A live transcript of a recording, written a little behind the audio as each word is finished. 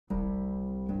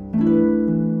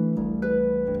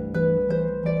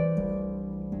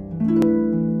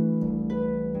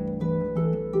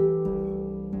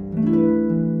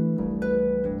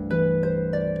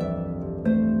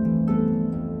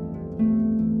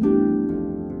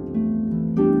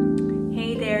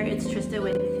Trista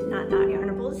with KnotKnot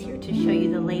Yarnables here to show you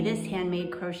the latest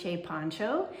handmade crochet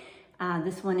poncho.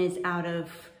 This one is out of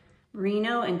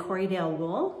Merino and Corriedale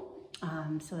wool,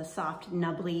 so a soft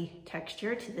nubbly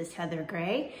texture to this heather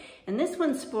gray. And this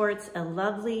one sports a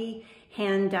lovely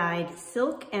hand-dyed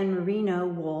silk and merino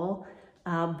wool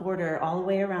border all the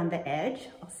way around the edge.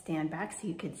 I'll stand back so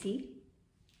you can see.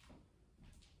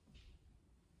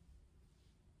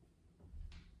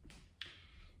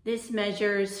 This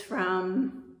measures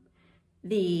from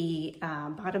the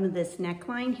bottom of this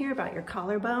neckline here, about your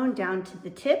collarbone, down to the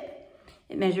tip.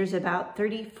 It measures about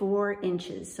 34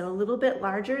 inches, so a little bit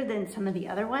larger than some of the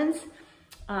other ones.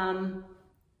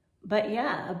 But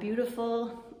yeah, a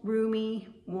beautiful, roomy,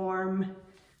 warm,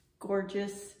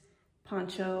 gorgeous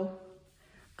poncho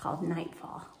called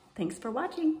Nightfall. Thanks for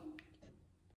watching.